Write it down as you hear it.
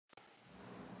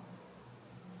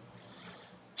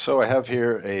So I have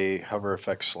here a hover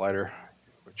effects slider,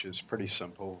 which is pretty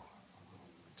simple.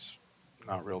 It's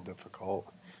not real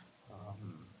difficult.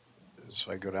 Um,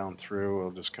 so I go down through, I'll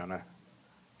just kind of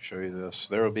show you this.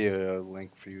 There will be a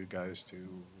link for you guys to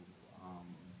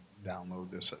um, download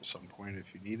this at some point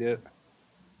if you need it.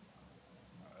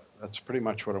 That's pretty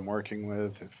much what I'm working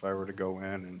with. If I were to go in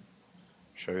and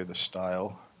show you the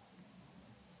style,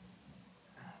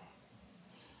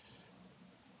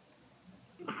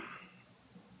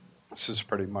 this is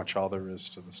pretty much all there is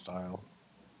to the style.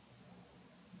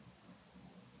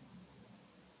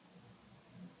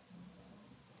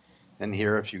 And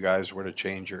here, if you guys were to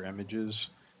change your images,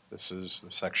 this is the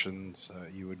sections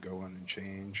you would go in and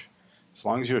change. As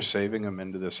long as you're saving them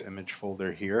into this image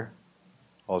folder here,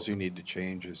 all you need to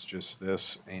change is just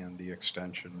this and the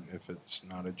extension if it's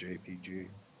not a JPG.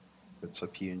 If it's a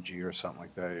PNG or something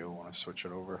like that, you'll want to switch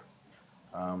it over.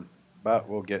 But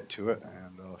we'll get to it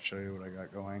and I'll show you what I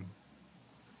got going.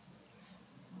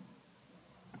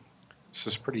 This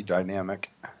is pretty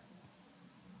dynamic.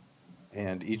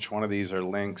 And each one of these are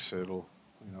links. It'll,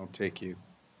 take you,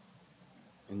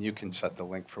 and you can set the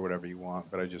link for whatever you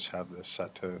want, but I just have this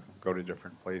set to go to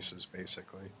different places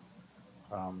basically.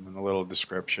 And a little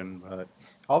description, but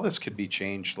all this could be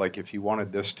changed. Like if you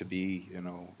wanted this to be,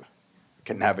 like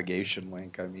a navigation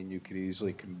link, I mean, you could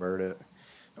easily convert it.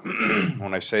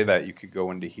 When I say that, you could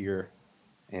go into here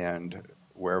and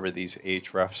wherever these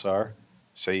hrefs are,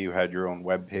 say you had your own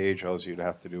web page, all you'd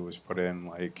have to do is put in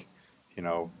like,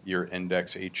 your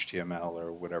index HTML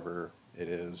or whatever it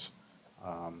is.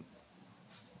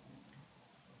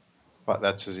 But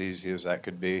that's as easy as that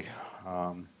could be.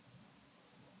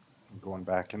 Going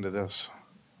back into this,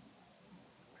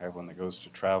 I have one that goes to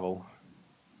travel.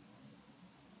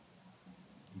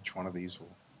 Each one of these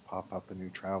will pop up a new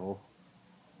travel.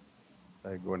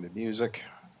 I go into music,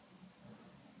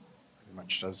 pretty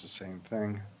much does the same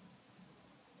thing.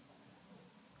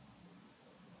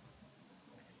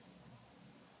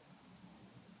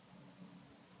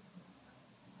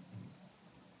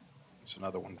 There's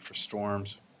another one for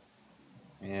storms,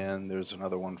 and there's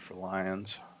another one for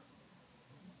lions,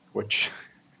 which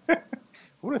who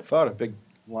would have thought a big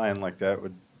lion like that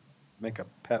would make a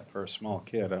pet for a small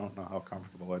kid? I don't know how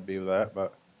comfortable I'd be with that,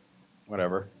 but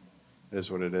whatever. It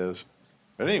is what it is.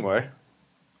 But anyway,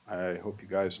 I hope you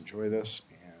guys enjoy this,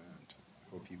 and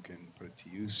I hope you can put it to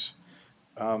use.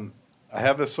 I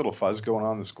have this little fuzz going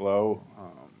on, this glow.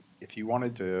 If you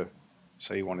wanted to,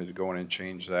 say you wanted to go in and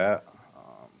change that,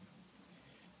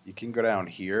 you can go down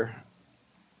here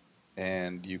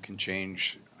and you can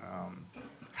change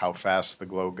how fast the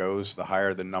glow goes. The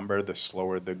higher the number, the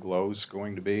slower the glow is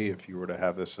going to be. If you were to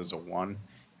have this as a 1,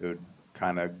 it would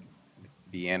kind of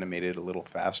be animated a little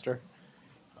faster.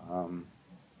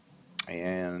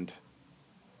 And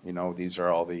these are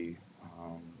all the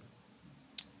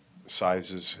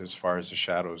sizes as far as the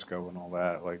shadows go and all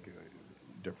that, like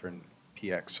different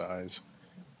px size.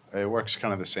 It works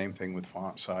kind of the same thing with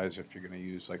font size if you're going to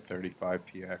use like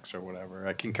 35px or whatever.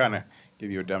 I can kind of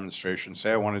give you a demonstration.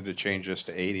 Say I wanted to change this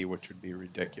to 80, which would be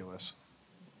ridiculous.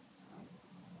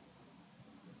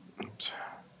 Oops.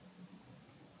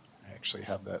 I actually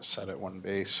have that set at 1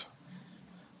 base.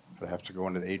 But I have to go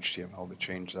into the HTML to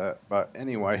change that. But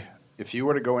anyway, if you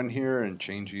were to go in here and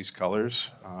change these colors,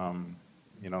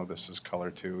 this is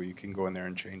color 2. You can go in there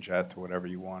and change that to whatever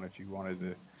you want. If you wanted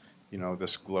to,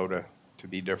 this glow to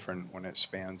be different when it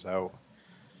spans out.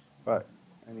 But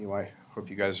anyway, hope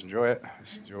you guys enjoy it.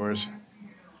 This is yours.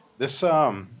 This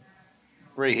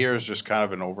right here is just kind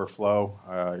of an overflow.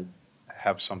 I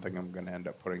have something I'm going to end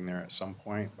up putting there at some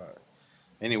point. But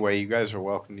anyway, you guys are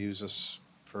welcome to use this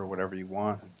for whatever you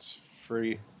want. It's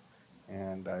free,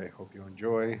 and I hope you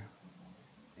enjoy,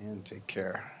 and take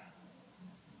care.